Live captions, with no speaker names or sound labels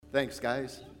Thanks,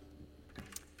 guys.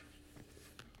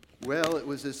 Well, it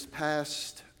was this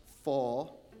past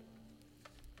fall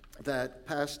that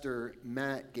Pastor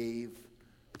Matt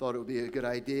thought it would be a good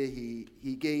idea.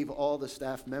 He gave all the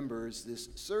staff members this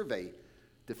survey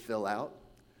to fill out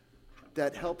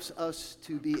that helps us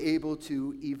to be able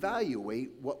to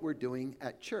evaluate what we're doing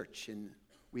at church, and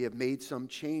we have made some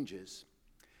changes.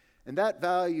 And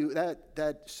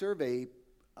that survey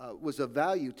was of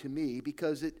value to me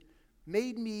because it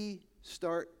made me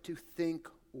start to think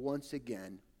once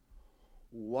again,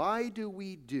 why do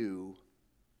we do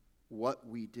what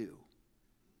we do?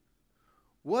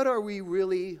 What are we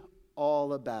really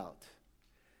all about?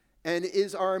 And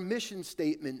is our mission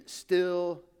statement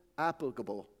still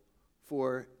applicable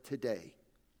for today?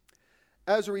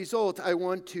 As a result, I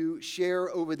want to share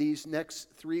over these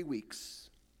next 3 weeks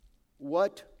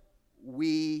what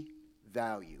we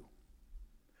value.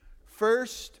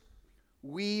 First,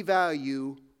 we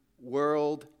value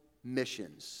world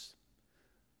missions.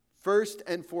 First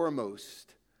and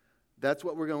foremost, that's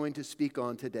what we're going to speak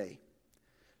on today.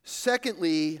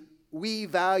 Secondly, we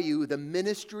value the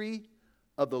ministry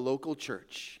of the local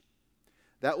church.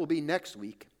 That will be next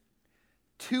week.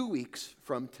 2 weeks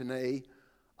from today,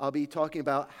 I'll be talking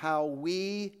about how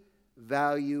we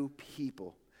value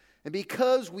people. And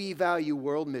because we value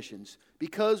world missions,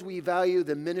 because we value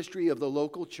the ministry of the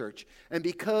local church, and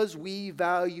because we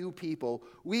value people,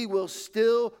 we will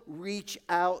still reach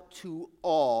out to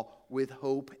all with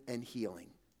hope and healing.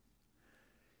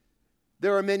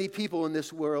 There are many people in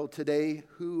this world today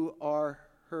who are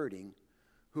hurting,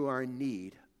 who are in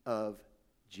need of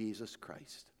Jesus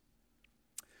Christ.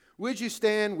 Would you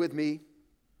stand with me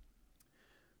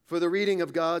for the reading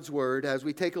of God's Word as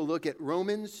we take a look at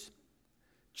Romans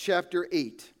chapter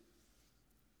 8,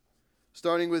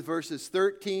 starting with verses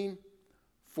 13,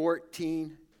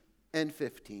 14, and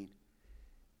 15,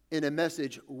 in a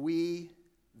message, we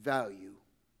value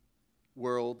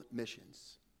world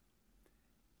missions.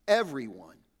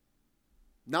 Everyone,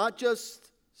 not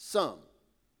just some.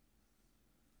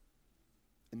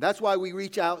 And that's why we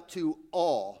reach out to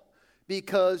all,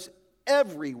 because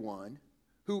everyone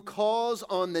who calls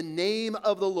on the name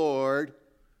of the Lord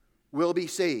will be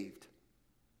saved.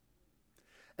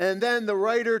 And then the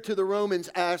writer to the Romans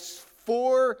asks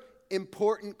 4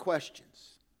 important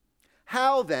questions.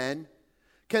 How then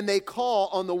can they call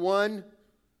on the one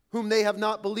whom they have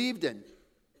not believed in?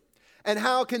 And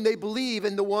how can they believe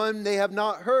in the one they have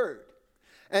not heard?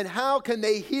 And how can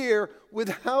they hear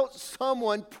without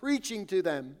someone preaching to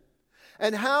them?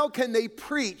 And how can they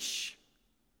preach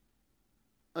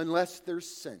unless they're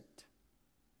sent?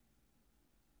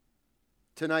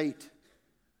 Tonight,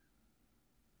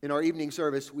 in our evening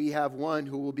service, we have one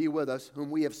who will be with us,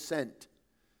 whom we have sent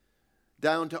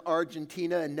down to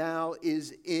Argentina and now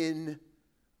is in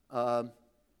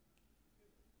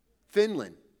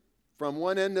Finland, from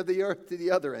one end of the earth to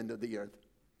the other end of the earth.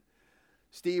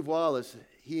 Steve Wallace,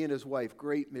 he and his wife,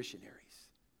 great missionaries.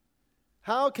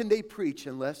 How can they preach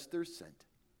unless they're sent?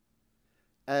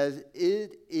 As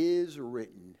it is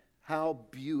written, how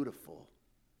beautiful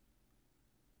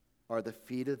are the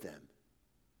feet of them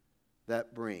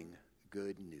that bring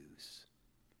good news.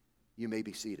 You may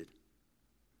be seated.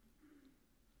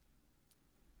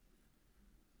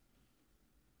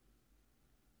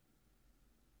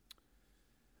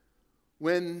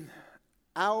 When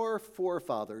our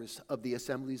forefathers of the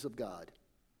Assemblies of God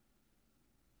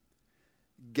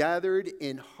gathered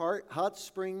in Hot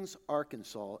Springs,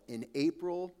 Arkansas in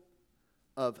April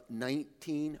of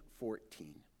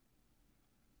 1914,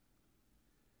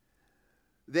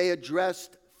 they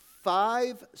addressed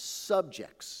 5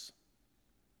 subjects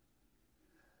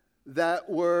that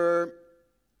were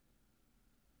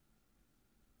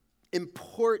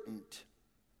important.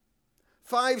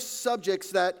 5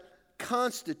 subjects that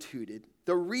constituted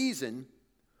the reason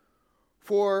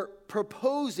for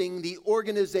proposing the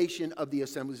organization of the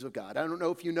Assemblies of God. I don't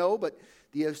know if you know, but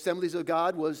the Assemblies of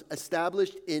God was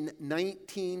established in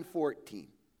 1914.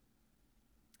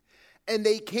 And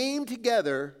they came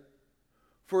together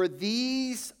for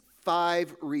these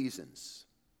 5 reasons.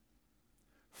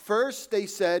 First, they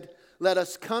said, let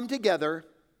us come together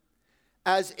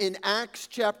as in Acts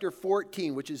chapter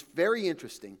 14, which is very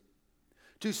interesting,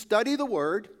 to study the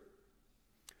Word,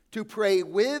 to pray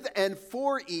with and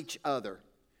for each other.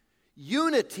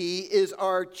 Unity is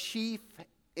our chief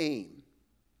aim.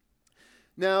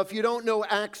 Now, if you don't know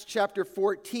Acts chapter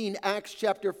 14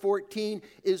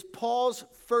 is Paul's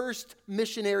first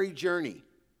missionary journey.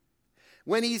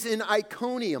 When he's in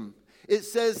Iconium, it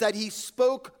says that he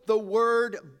spoke the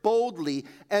word boldly,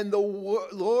 and the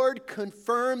Lord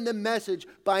confirmed the message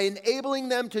by enabling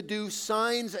them to do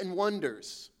signs and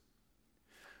wonders.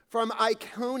 From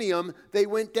Iconium, they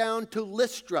went down to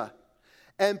Lystra,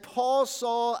 and Paul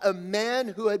saw a man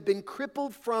who had been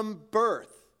crippled from birth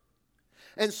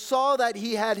and saw that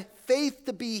he had faith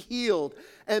to be healed.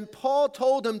 And Paul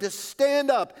told him to stand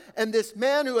up. And this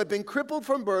man who had been crippled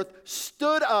from birth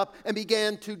stood up and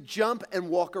began to jump and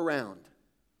walk around.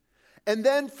 And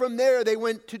then from there they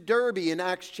went to Derbe in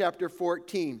Acts chapter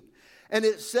 14. And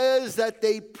it says that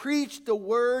they preached the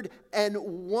word and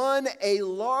won a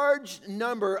large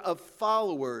number of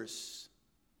followers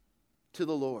to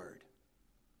the Lord.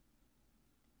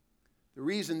 The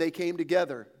reason they came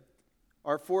together,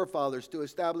 our forefathers, to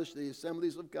establish the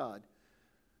Assemblies of God,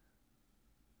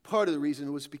 part of the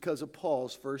reason was because of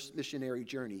Paul's first missionary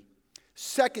journey.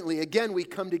 Secondly, again, we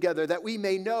come together that we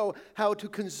may know how to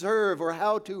conserve or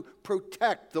how to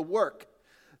protect the work,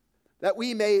 that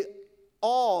we may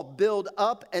all build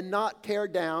up and not tear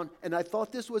down. And I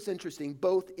thought this was interesting,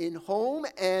 both in home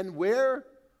and where?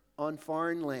 On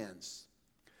foreign lands.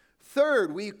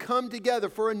 Third, we come together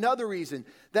for another reason,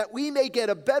 that we may get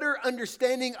a better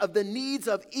understanding of the needs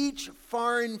of each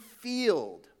foreign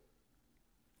field.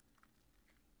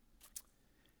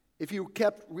 If you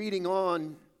kept reading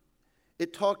on,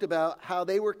 it talked about how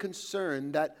they were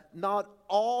concerned that not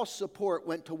all support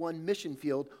went to one mission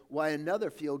field while another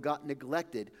field got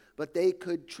neglected, but they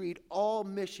could treat all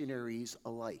missionaries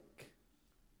alike.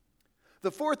 The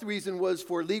fourth reason was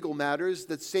for legal matters.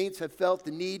 The saints have felt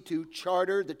the need to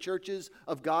charter the churches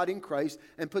of God in Christ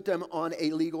and put them on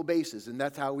a legal basis, and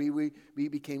that's how we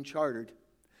became chartered.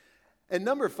 And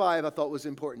number 5 I thought was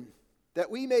important,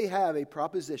 that we may have a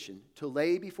proposition to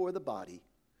lay before the body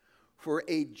for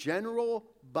a general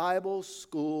Bible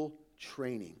school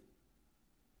training.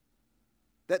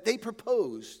 That they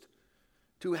proposed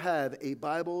to have a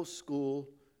Bible school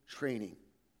training.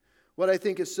 What I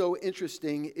think is so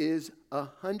interesting is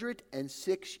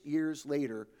 106 years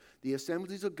later, the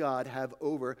Assemblies of God have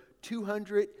over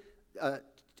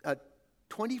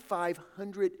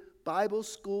 2,500 Bible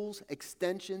schools,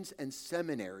 extensions, and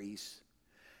seminaries,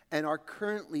 and are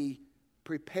currently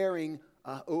preparing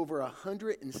over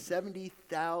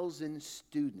 170,000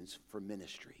 students for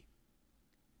ministry.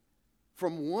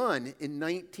 From one in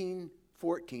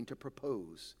 1914 to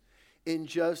propose, in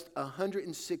just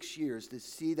 106 years, to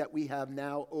see that we have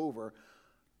now over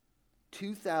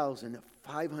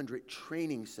 2,500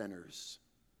 training centers.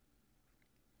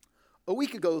 A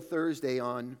week ago Thursday,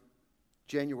 on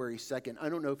January 2nd, I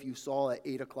don't know if you saw at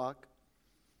 8 o'clock,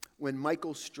 when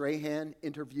Michael Strahan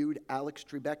interviewed Alex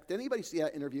Trebek. Did anybody see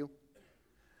that interview?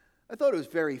 I thought it was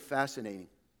very fascinating.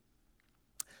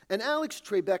 And Alex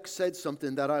Trebek said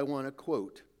something that I want to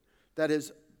quote that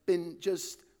has been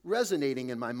just resonating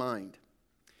in my mind.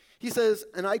 He says,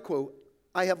 and I quote,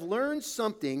 "I have learned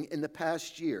something in the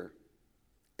past year,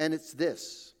 and it's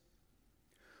this.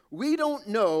 We don't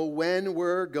know when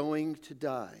we're going to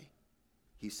die,"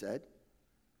 he said.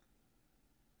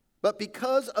 "But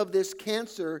because of this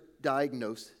cancer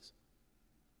diagnosis,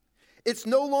 it's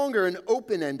no longer an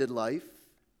open-ended life.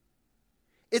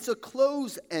 It's a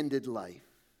closed-ended life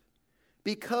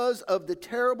because of the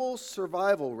terrible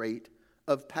survival rate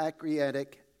of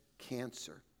pancreatic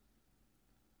cancer."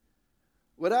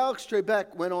 What Alex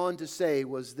Trebek went on to say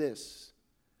was this,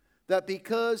 that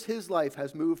because his life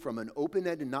has moved from an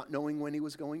open-ended, not knowing when he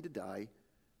was going to die,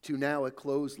 to now a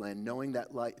closed land, knowing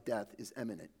that death is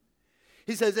imminent.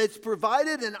 He says it's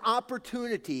provided an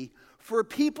opportunity for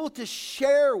people to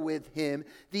share with him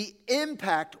the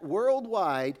impact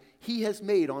worldwide he has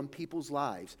made on people's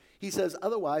lives. He says,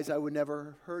 otherwise I would never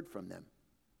have heard from them.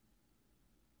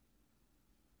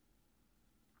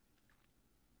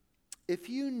 If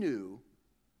you knew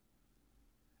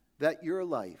that your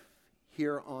life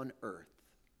here on earth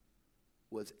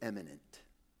was imminent,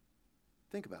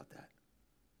 think about that.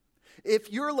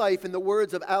 If your life, in the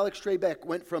words of Alex Trebek,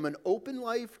 went from an open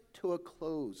life to a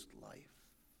closed life,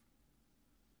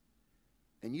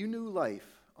 and you knew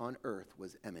life on earth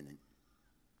was imminent,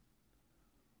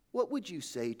 what would you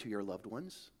say to your loved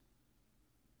ones?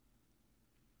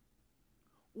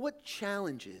 What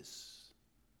challenges,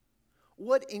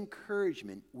 what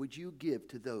encouragement would you give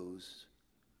to those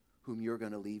whom you're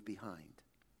going to leave behind?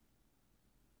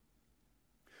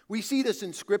 We see this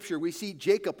in Scripture. We see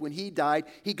Jacob, when he died,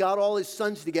 he got all his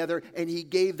sons together and he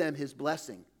gave them his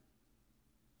blessing.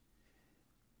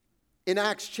 In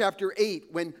Acts chapter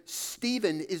 8, when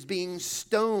Stephen is being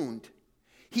stoned,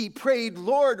 He prayed,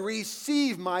 Lord,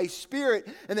 receive my spirit.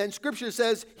 And then Scripture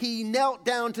says he knelt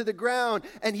down to the ground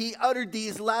and he uttered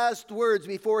these last words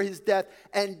before his death,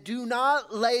 and do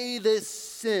not lay this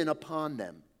sin upon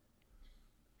them.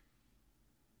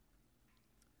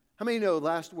 How many know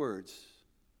last words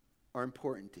are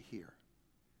important to hear?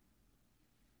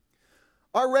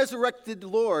 Our resurrected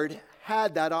Lord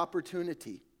had that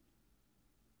opportunity.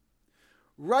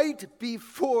 Right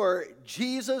before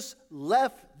Jesus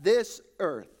left this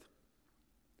earth,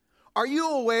 are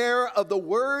you aware of the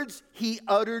words he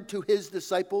uttered to his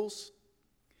disciples?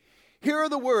 Here are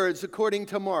the words according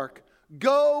to Mark.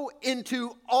 Go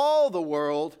into all the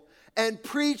world and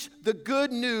preach the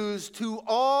good news to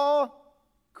all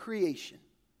creation.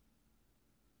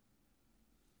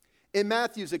 In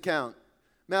Matthew's account,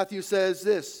 Matthew says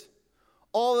this,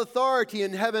 all authority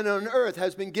in heaven and on earth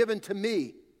has been given to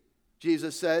me,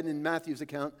 Jesus said in Matthew's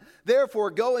account.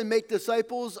 Therefore, go and make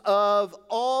disciples of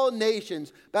all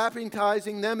nations,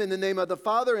 baptizing them in the name of the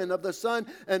Father and of the Son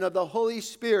and of the Holy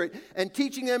Spirit, and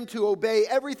teaching them to obey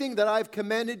everything that I've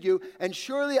commanded you. And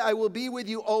surely I will be with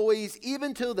you always,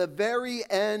 even till the very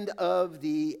end of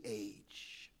the age.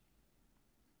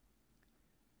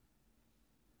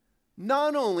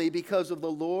 Not only because of the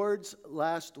Lord's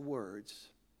last words,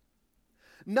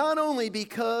 not only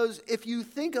because if you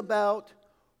think about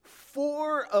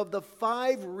 4 of the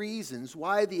 5 reasons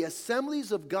why the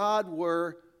Assemblies of God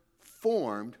were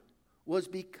formed was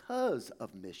because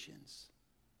of missions.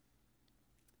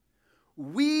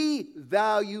 We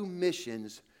value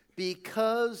missions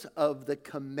because of the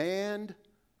command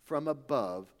from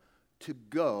above to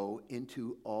go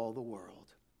into all the world.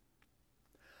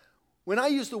 When I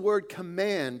use the word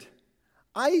command,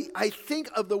 I think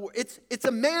of it's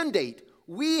a mandate.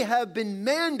 We have been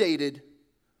mandated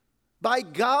by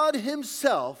God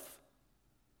himself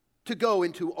to go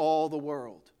into all the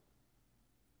world.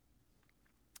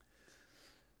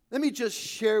 Let me just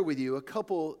share with you a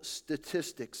couple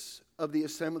statistics of the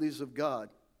Assemblies of God.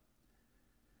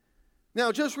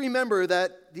 Now, just remember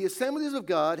that the Assemblies of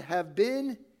God have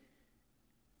been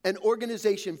an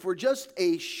organization for just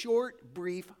a short,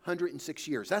 brief 106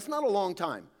 years. That's not a long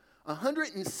time.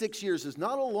 106 years is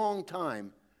not a long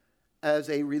time as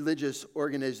a religious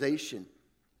organization.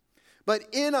 But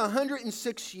in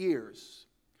 106 years,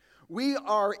 we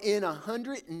are in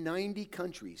 190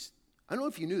 countries. I don't know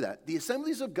if you knew that. The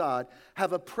Assemblies of God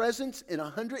have a presence in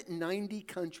 190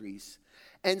 countries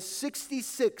and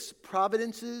 66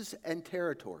 provinces and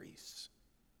territories.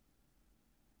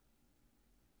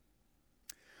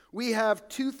 We have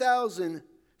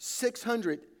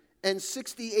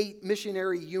 2,668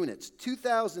 missionary units.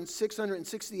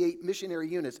 2,668 missionary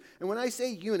units. And when I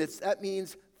say units, that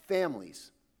means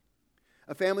families.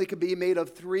 A family could be made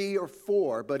of 3 or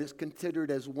 4, but it's considered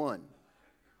as one.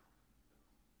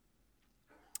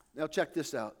 Now check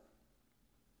this out.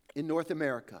 In North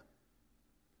America,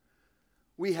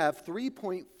 we have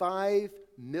 3.5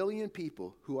 million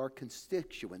people who are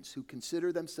constituents who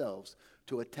consider themselves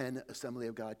to attend Assembly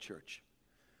of God Church.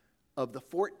 Of the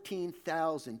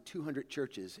 14,200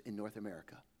 churches in North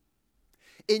America.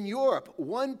 In Europe,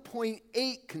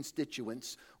 1.8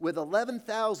 constituents with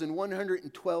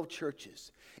 11,112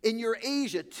 churches. In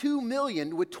Eurasia, 2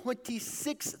 million with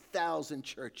 26,000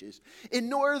 churches. In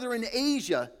Northern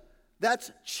Asia,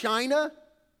 that's China,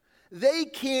 they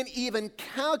can't even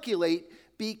calculate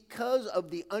because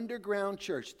of the underground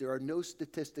church. There are no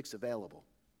statistics available.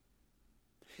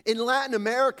 In Latin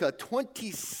America,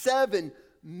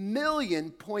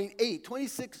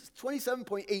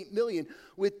 27.8 million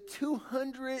with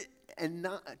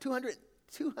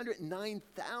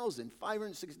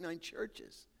 209,569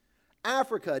 churches.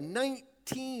 Africa,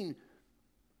 19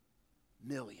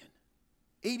 million,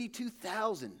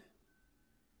 82,000.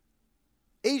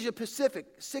 Asia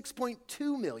Pacific,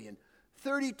 6.2 million,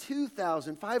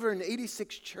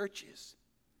 32,586 churches.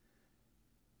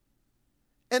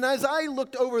 And as I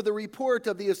looked over the report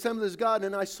of the Assemblies of God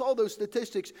and I saw those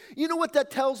statistics, you know what that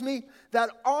tells me?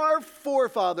 That our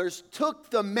forefathers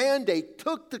took the mandate,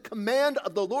 took the command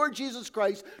of the Lord Jesus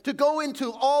Christ to go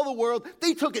into all the world.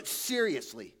 They took it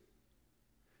seriously.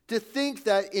 To think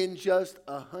that in just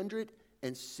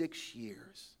 106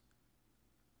 years,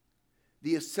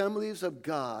 the Assemblies of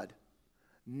God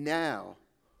now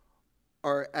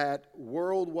are at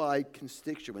worldwide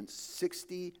constituents,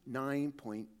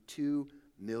 69.2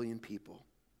 million people.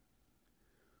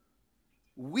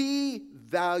 We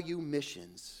value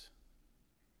missions.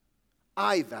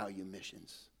 I value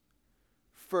missions.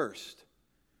 First,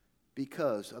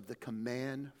 because of the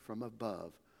command from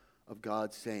above of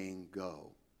God saying,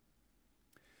 go.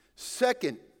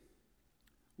 Second,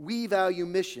 we value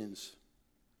missions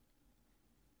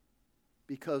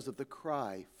because of the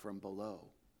cry from below.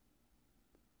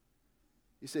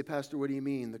 You say, Pastor, what do you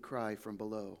mean, the cry from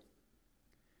below?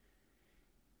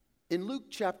 In Luke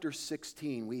chapter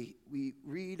 16, we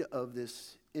read of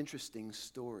this interesting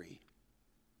story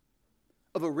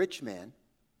of a rich man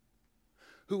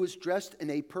who was dressed in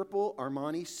a purple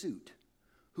Armani suit,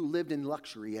 who lived in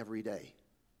luxury every day.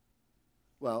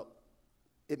 Well,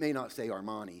 it may not say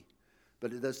Armani,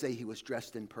 but it does say he was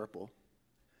dressed in purple.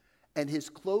 And his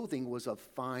clothing was of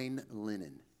fine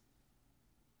linen.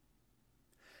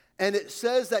 And it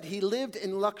says that he lived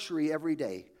in luxury every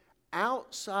day.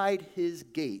 Outside his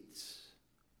gates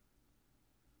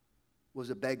was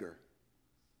a beggar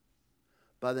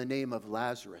by the name of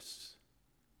Lazarus.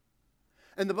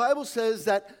 And the Bible says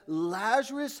that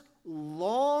Lazarus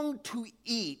longed to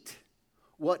eat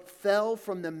what fell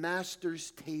from the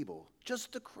master's table,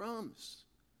 just the crumbs.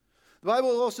 The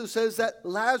Bible also says that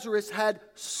Lazarus had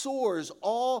sores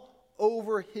all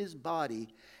over his body,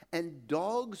 and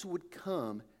dogs would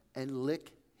come and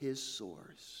lick his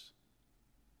sores.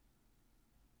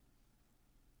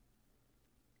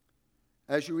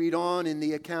 As you read on in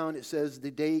the account, it says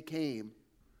the day came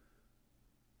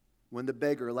when the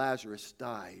beggar Lazarus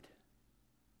died,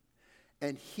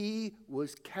 and he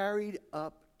was carried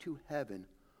up to heaven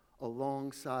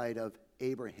alongside of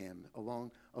Abraham,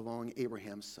 along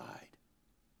Abraham's side.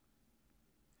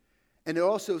 And it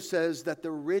also says that the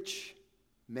rich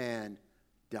man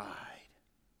died.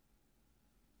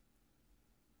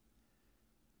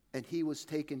 And he was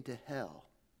taken to hell,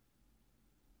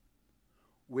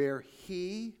 where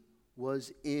he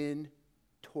was in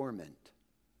torment.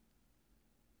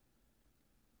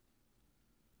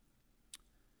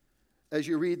 As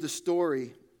you read the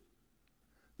story,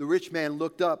 the rich man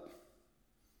looked up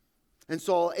and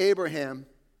saw Abraham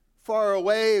far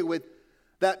away with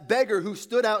that beggar who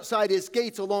stood outside his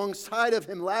gates alongside of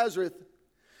him, Lazarus.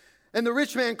 And the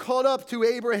rich man called up to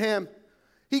Abraham.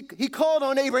 He called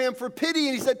on Abraham for pity,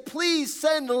 and he said, please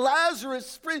send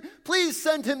Lazarus, please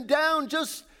send him down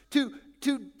just to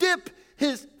dip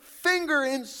his finger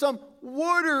in some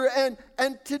water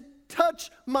and to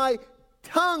touch my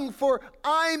tongue, for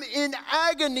I'm in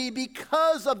agony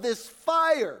because of this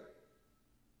fire.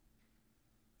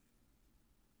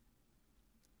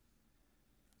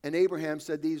 And Abraham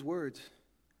said these words,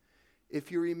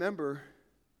 if you remember,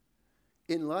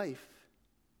 in life,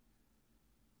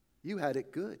 you had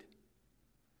it good.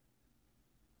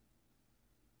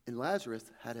 And Lazarus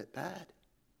had it bad.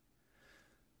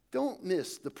 Don't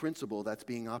miss the principle that's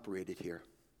being operated here.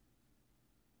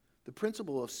 The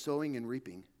principle of sowing and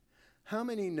reaping. How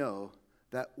many know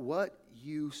that what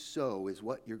you sow is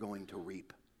what you're going to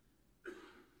reap?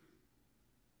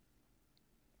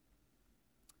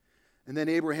 And then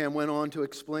Abraham went on to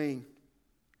explain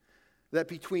that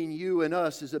between you and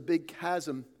us is a big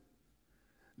chasm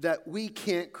that we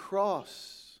can't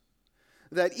cross.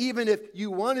 That even if you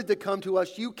wanted to come to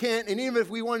us, you can't. And even if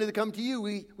we wanted to come to you,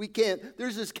 we can't.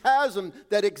 There's this chasm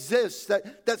that exists,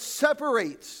 that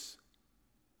separates.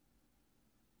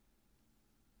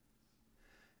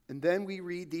 And then we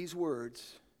read these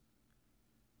words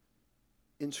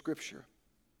in Scripture.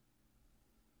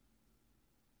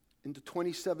 In the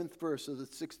 27th verse of the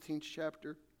 16th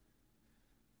chapter.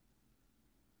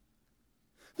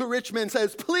 The rich man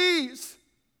says, please,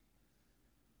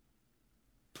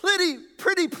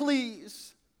 pretty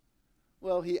please.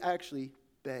 Well, he actually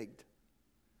begged.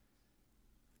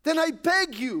 Then I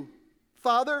beg you,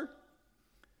 Father,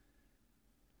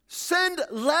 send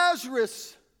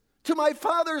Lazarus to my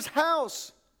father's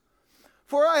house,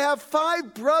 for I have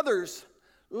 5 brothers.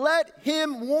 Let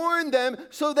him warn them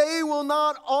so they will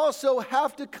not also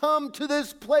have to come to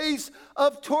this place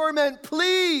of torment,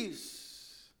 please.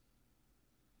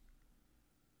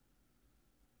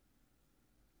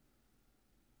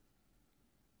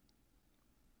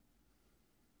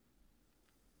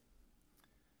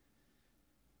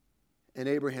 And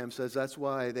Abraham says that's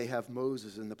why they have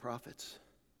Moses and the prophets.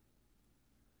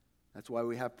 That's why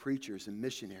we have preachers and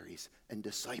missionaries and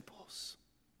disciples.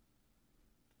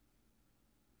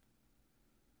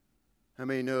 How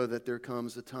many know that there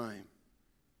comes a time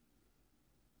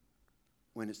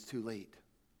when it's too late?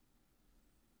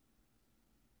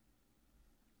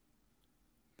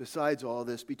 Besides all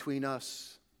this, between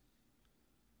us,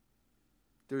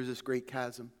 there's this great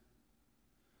chasm.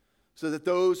 So that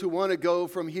those who want to go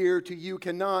from here to you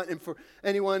cannot, and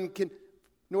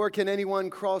nor can anyone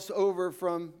cross over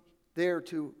from there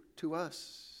to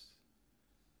us.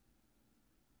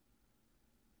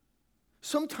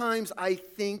 Sometimes I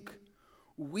think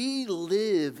we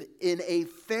live in a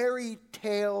fairy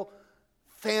tale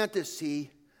fantasy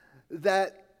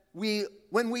that we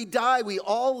when we die, we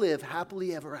all live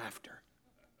happily ever after.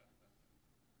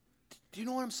 Do you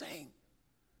know what I'm saying?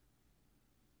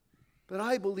 But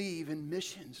I believe in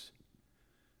missions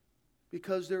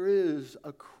because there is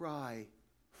a cry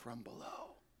from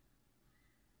below.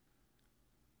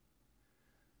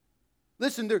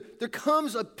 Listen, there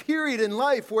comes a period in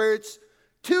life where it's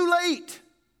too late.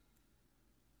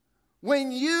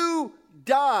 When you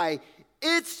die,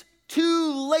 it's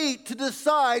too late to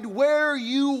decide where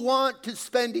you want to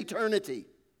spend eternity.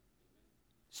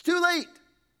 It's too late.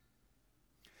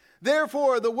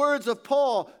 Therefore, the words of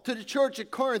Paul to the church at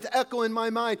Corinth echo in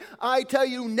my mind. I tell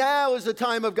you, now is the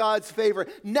time of God's favor.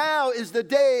 Now is the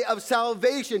day of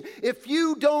salvation. If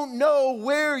you don't know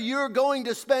where you're going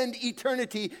to spend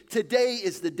eternity, today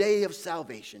is the day of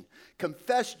salvation.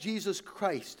 Confess Jesus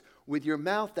Christ with your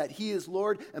mouth that he is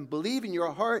Lord, and believe in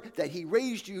your heart that he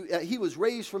was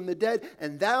raised from the dead,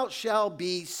 and thou shalt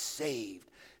be saved.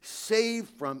 Saved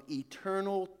from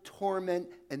eternal torment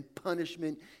and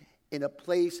punishment in a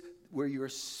place where you're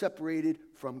separated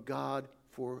from God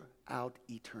throughout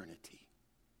eternity.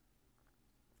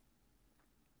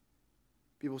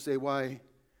 People say, why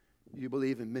do you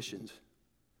believe in missions?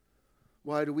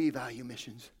 Why do we value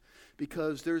missions?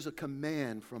 Because there's a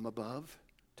command from above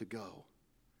to go.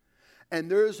 And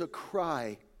there's a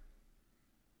cry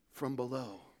from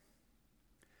below.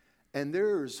 And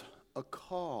there's a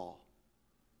call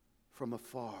from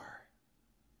afar.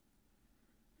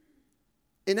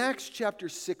 In Acts chapter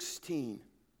 16,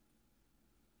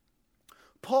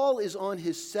 Paul is on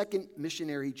his second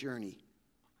missionary journey.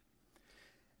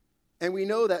 And we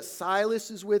know that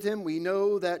Silas is with him. We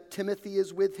know that Timothy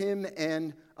is with him.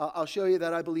 And I'll show you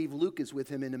that I believe Luke is with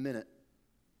him in a minute.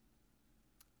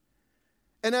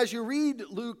 And as you read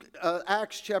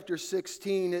Acts chapter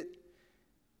 16,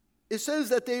 it says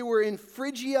that they were in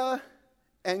Phrygia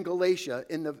and Galatia,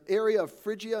 in the area of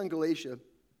Phrygia and Galatia.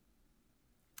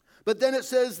 But then it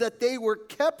says that they were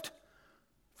kept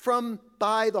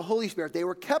by the Holy Spirit. They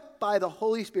were kept by the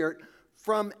Holy Spirit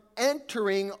from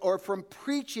entering or from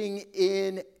preaching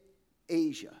in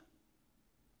Asia,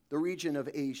 the region of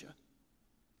Asia.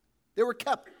 They were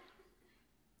kept.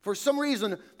 For some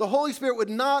reason, the Holy Spirit would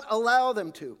not allow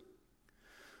them to.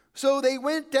 So they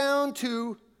went down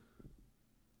to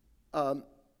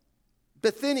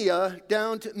Bithynia,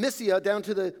 down to Mysia, down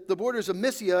to the borders of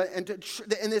Mysia, and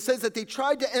it says that they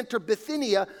tried to enter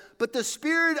Bithynia, but the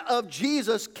Spirit of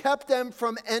Jesus kept them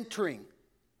from entering.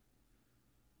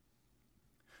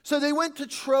 So they went to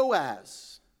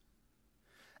Troas.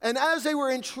 And as they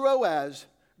were in Troas,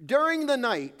 during the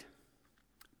night,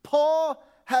 Paul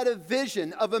had a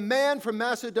vision of a man from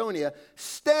Macedonia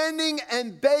standing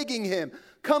and begging him,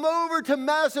 "Come over to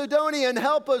Macedonia and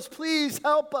help us, please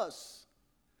help us."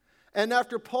 And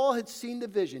after Paul had seen the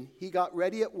vision, he got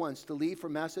ready at once to leave for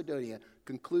Macedonia,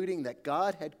 concluding that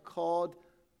God had called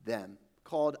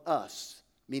us,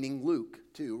 meaning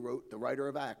Luke too, the writer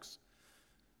of Acts,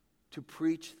 to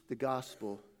preach the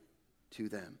gospel to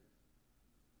them.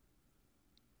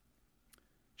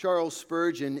 Charles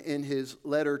Spurgeon, in his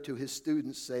letter to his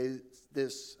students, says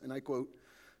this, and I quote,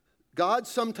 "God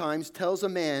sometimes tells a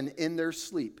man in their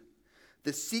sleep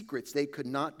the secrets they could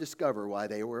not discover while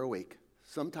they were awake."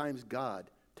 Sometimes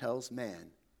God tells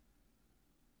man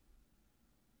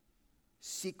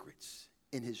secrets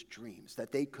in his dreams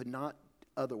that they could not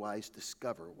otherwise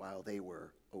discover while they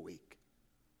were awake.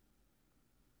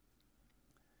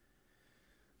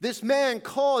 This man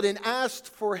called and asked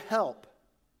for help.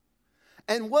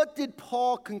 And what did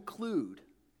Paul conclude?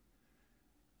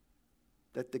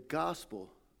 That the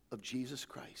gospel of Jesus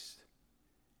Christ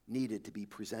needed to be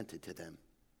presented to them.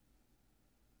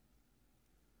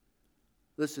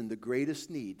 Listen, the greatest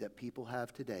need that people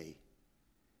have today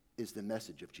is the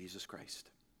message of Jesus Christ.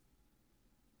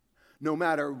 No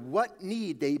matter what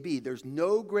need they be, there's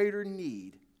no greater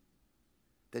need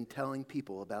than telling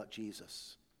people about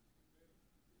Jesus.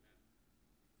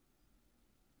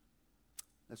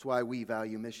 That's why we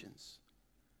value missions.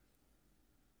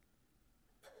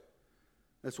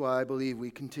 That's why I believe we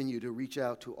continue to reach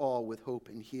out to all with hope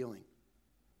and healing.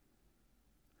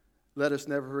 Let us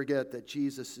never forget that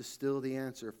Jesus is still the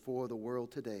answer for the world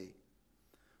today.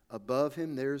 Above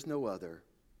him, there's no other.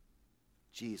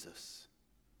 Jesus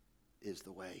is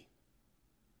the way.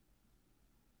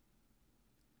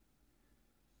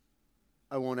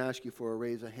 I won't ask you for a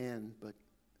raise of hand, but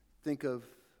think of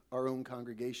our own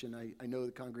congregation. I know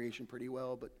the congregation pretty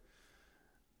well, but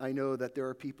I know that there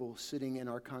are people sitting in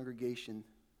our congregation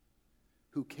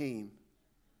who came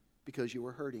because you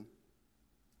were hurting.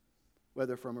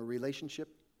 Whether from a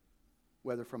relationship,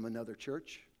 whether from another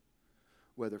church,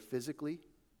 whether physically,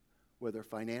 whether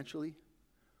financially,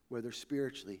 whether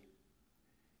spiritually,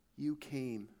 you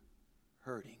came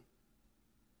hurting.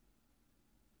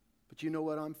 But you know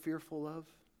what I'm fearful of?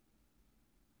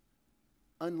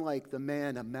 Unlike the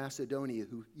man of Macedonia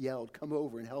who yelled, "Come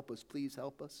over and help us, please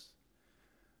help us,"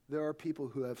 there are people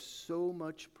who have so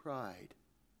much pride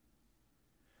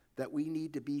that we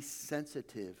need to be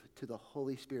sensitive to the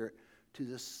Holy Spirit, to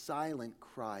the silent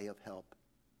cry of help.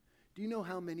 Do you know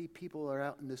how many people are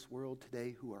out in this world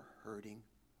today who are hurting,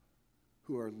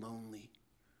 who are lonely,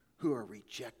 who are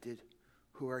rejected,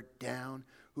 who are down,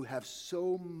 who have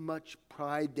so much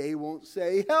pride they won't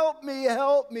say, help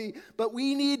me. But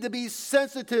we need to be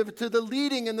sensitive to the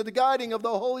leading and the guiding of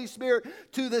the Holy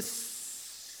Spirit, to the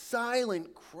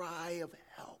silent cry of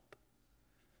help,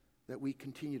 that we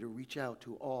continue to reach out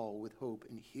to all with hope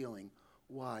and healing.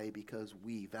 Why? Because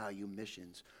we value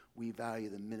missions, we value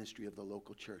the ministry of the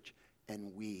local church,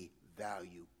 and we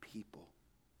value people.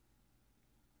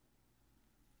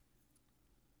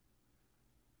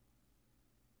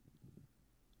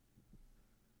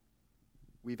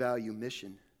 We value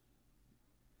mission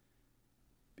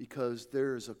because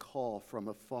there is a call from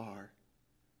afar.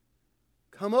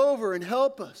 Come over and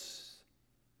help us.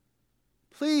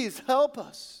 Please help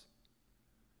us.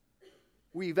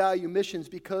 We value missions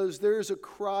because there's a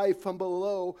cry from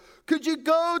below. Could you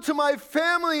go to my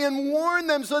family and warn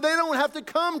them so they don't have to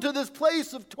come to this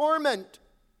place of torment?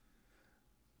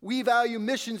 We value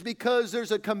missions because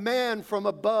there's a command from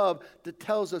above that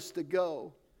tells us to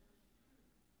go.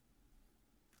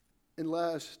 And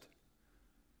last,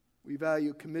 we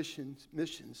value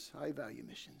missions. I value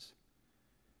missions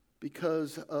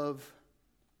because of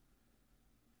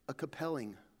a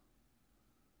compelling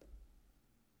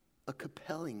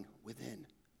within.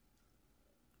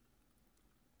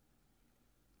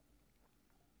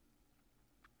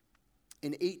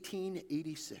 In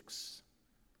 1886,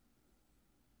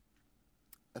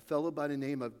 a fellow by the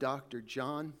name of Dr.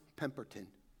 John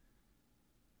Pemberton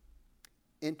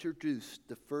introduced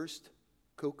the first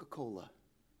Coca-Cola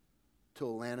to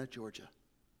Atlanta, Georgia.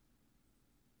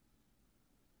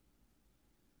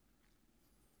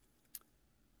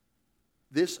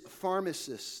 This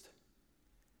pharmacist,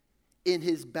 in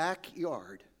his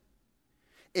backyard,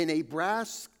 in a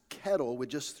brass kettle with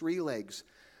just 3 legs,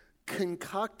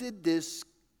 concocted this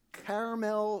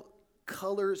caramel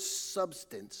color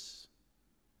substance,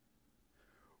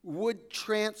 would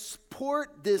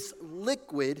transport this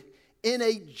liquid in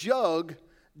a jug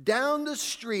down the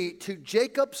street to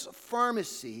Jacob's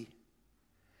Pharmacy,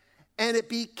 and it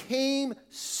became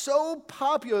so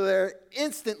popular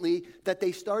instantly that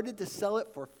they started to sell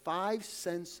it for 5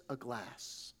 cents a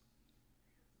glass.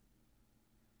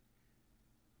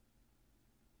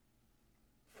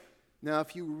 Now,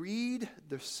 if you read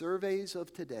the surveys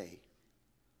of today,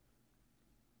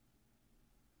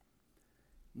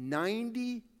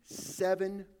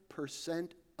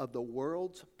 97% of the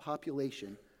world's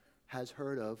population has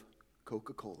heard of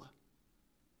Coca-Cola.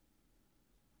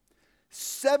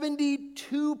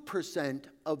 72%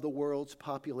 of the world's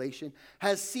population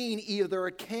has seen either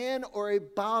a can or a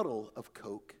bottle of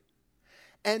Coke.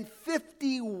 And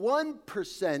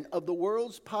 51% of the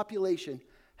world's population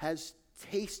has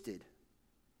tasted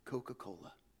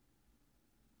Coca-Cola.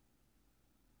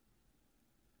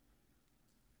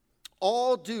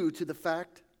 All due to the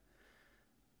fact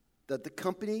that the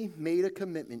company made a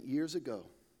commitment years ago,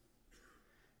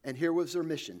 and here was their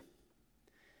mission,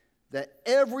 that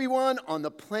everyone on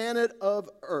the planet of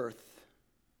Earth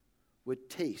would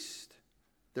taste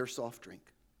their soft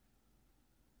drink.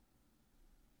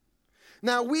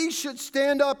 Now, we should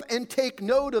stand up and take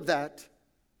note of that.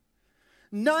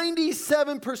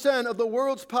 97% of the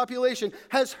world's population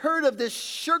has heard of this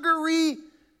sugary,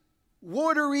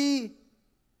 watery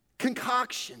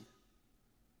concoction,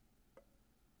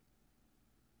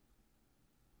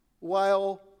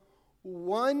 while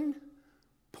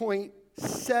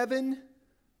 1.7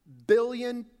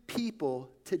 billion people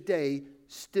today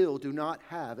still do not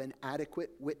have an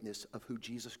adequate witness of who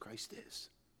Jesus Christ is.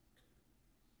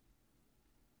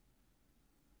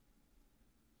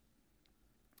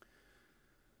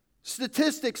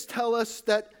 Statistics tell us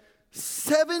that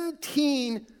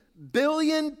 17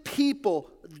 billion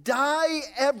people die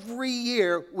every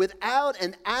year without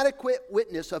an adequate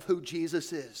witness of who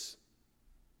Jesus is.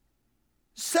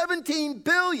 17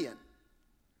 billion.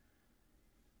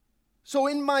 So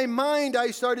in my mind,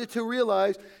 I started to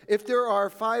realize if there are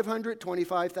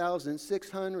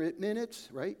 525,600 minutes,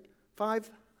 right?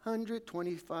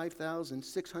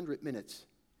 525,600 minutes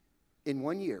in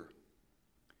 1 year.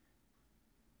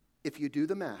 If you do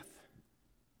the math,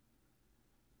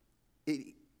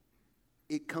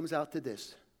 it comes out to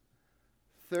this: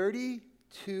 30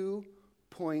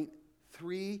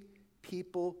 2.3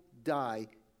 people die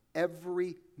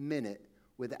every minute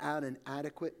without an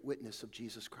adequate witness of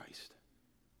Jesus Christ.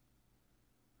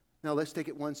 Now let's take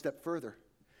it one step further.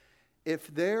 If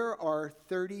there are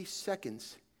 30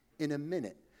 seconds in a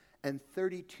minute and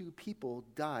 32 people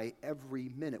die every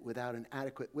minute without an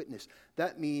adequate witness,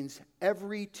 that means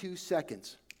every 2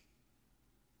 seconds,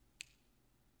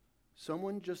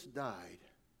 someone just died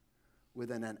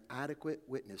with an inadequate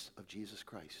witness of Jesus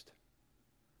Christ.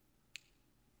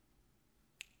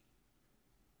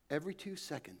 Every 2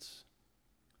 seconds,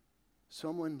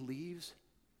 someone leaves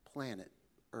planet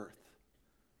Earth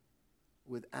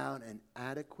without an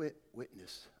adequate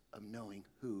witness of knowing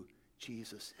who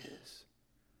Jesus is.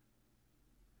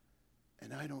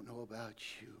 And I don't know about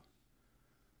you,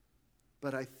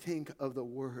 but I think of the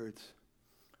words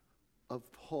of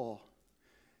Paul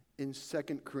in 2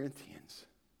 Corinthians.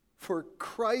 For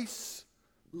Christ's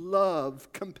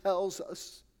love compels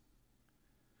us.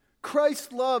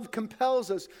 Christ's love compels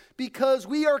us because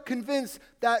we are convinced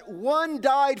that one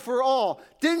died for all.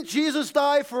 Didn't Jesus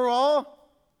die for all?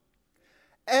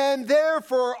 And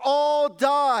therefore all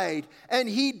died. And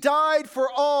he died for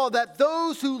all, that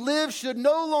those who live should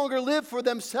no longer live for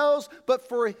themselves, but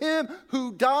for him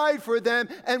who died for them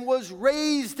and was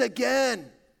raised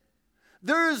again.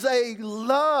 There's a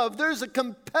love, there's a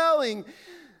compelling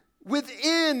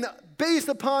within, based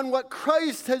upon what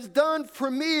Christ has done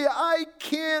for me. I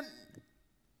can't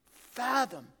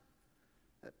fathom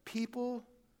that people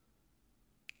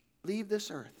leave this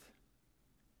earth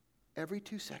every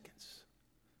 2 seconds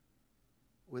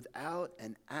without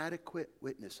an adequate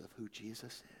witness of who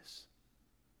Jesus is.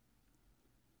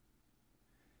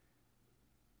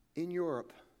 In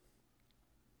Europe,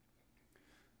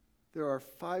 there are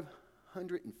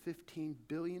 515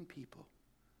 billion people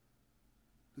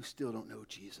who still don't know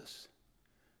Jesus.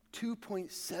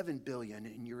 2.7 billion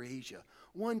in Eurasia,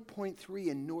 1.3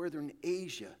 in Northern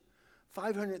Asia,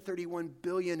 531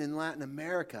 billion in Latin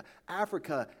America,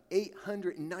 Africa,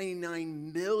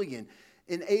 899 million.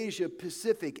 In Asia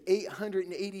Pacific,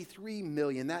 883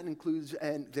 million. That includes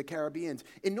the Caribbeans.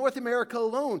 In North America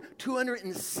alone,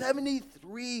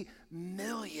 273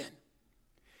 million.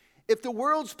 If the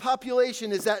world's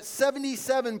population is at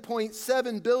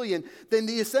 77.7 billion, then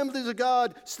the Assemblies of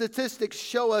God statistics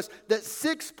show us that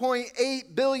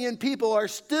 6.8 billion people are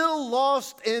still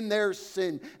lost in their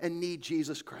sin and need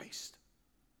Jesus Christ.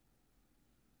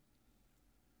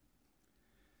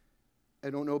 I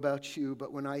don't know about you,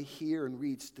 but when I hear and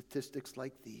read statistics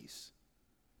like these,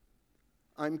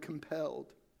 I'm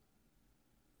compelled.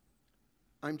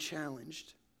 I'm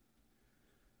challenged.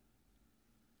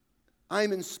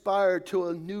 I'm inspired to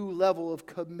a new level of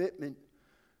commitment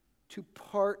to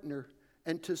partner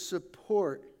and to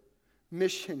support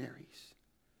missionaries,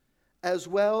 as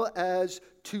well as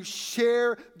to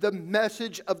share the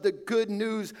message of the good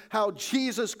news, how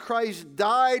Jesus Christ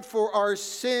died for our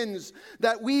sins,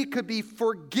 that we could be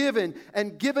forgiven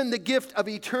and given the gift of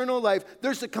eternal life.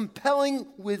 There's a compelling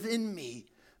within me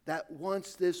that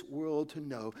wants this world to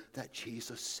know that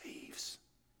Jesus saves.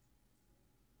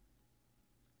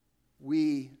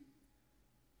 We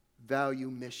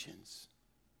value missions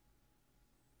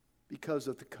because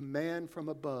of the command from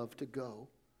above to go,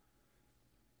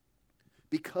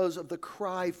 because of the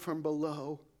cry from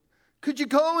below. Could you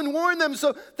go and warn them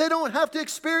so they don't have to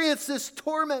experience this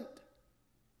torment?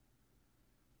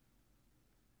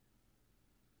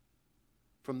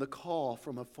 From the call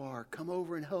from afar, come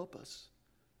over and help us.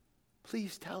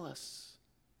 Please tell us.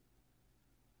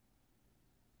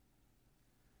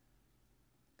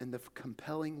 And the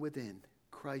compelling within,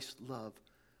 Christ's love,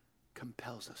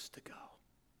 compels us to go.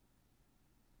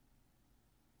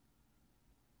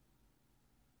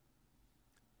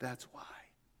 That's why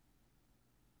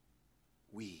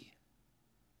we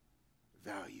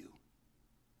value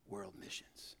world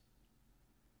missions,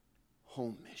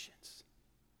 home missions,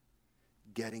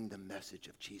 getting the message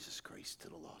of Jesus Christ to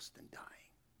the lost and dying.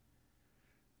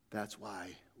 That's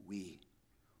why we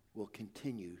will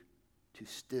continue to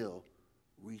still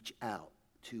reach out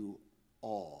to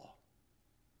all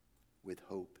with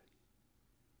hope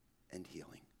and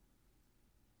healing.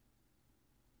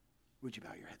 Would you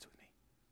bow your heads with me?